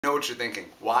I know what you're thinking.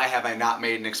 Why have I not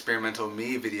made an experimental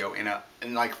me video in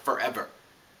like forever?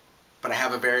 But I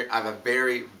have a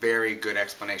very good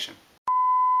explanation.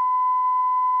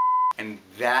 And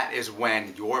that is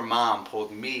when your mom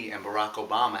pulled me and Barack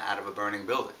Obama out of a burning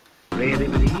building. Really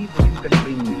believe you can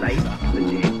bring life to the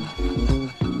dead?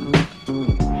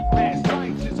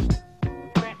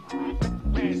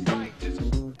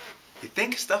 You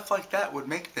think stuff like that would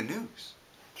make the news?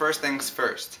 First things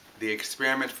first, the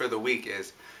experiment for the week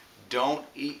is don't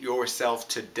eat yourself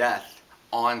to death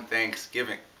on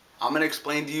Thanksgiving. I'm going to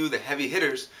explain to you the heavy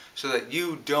hitters so that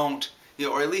you don't,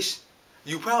 or at least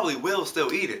you probably will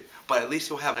still eat it, but at least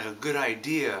you'll have a good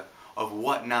idea of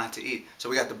what not to eat. So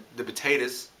we got the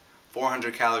potatoes,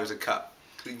 400 calories a cup.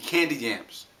 Candied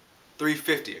yams,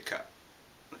 350 a cup.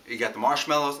 You got the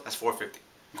marshmallows, that's 450.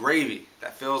 Gravy,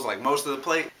 that fills like most of the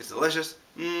plate. It's delicious,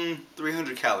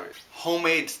 300 calories.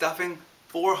 Homemade stuffing,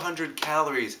 400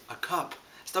 calories a cup.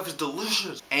 Stuff is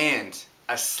delicious. And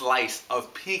a slice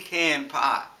of pecan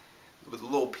pie with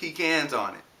little pecans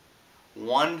on it.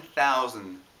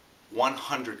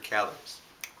 1,100 calories.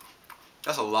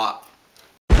 That's a lot.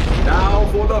 Now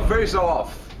for the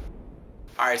face-off.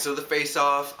 Alright, so the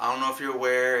face-off, I don't know if you're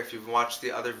aware, if you've watched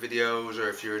the other videos, or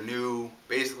if you're new.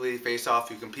 Basically,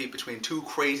 face-off, you compete between two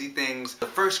crazy things. The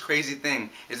first crazy thing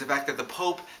is the fact that the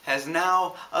Pope has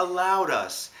now allowed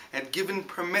us and given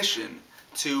permission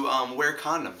to wear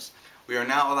condoms. We are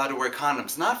now allowed to wear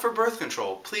condoms, not for birth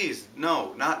control, please,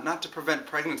 no, not to prevent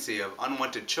pregnancy of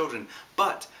unwanted children,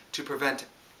 but to prevent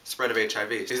spread of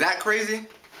HIV. Is that crazy?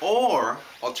 Or,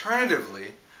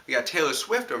 alternatively, we got Taylor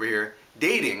Swift over here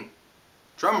dating,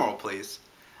 drumroll please,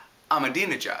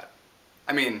 Ahmadinejad.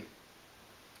 I mean,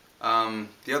 the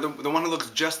one who looks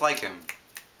just like him,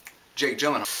 Jake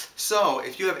Gyllenhaal. So,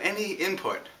 if you have any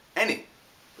input,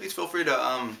 please feel free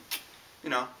to,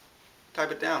 type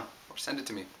it down or send it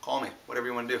to me, call me, whatever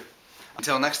you want to do.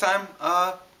 Until next time,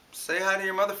 say hi to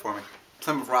your mother for me.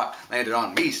 Plymouth Rock landed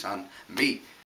on me, son, me.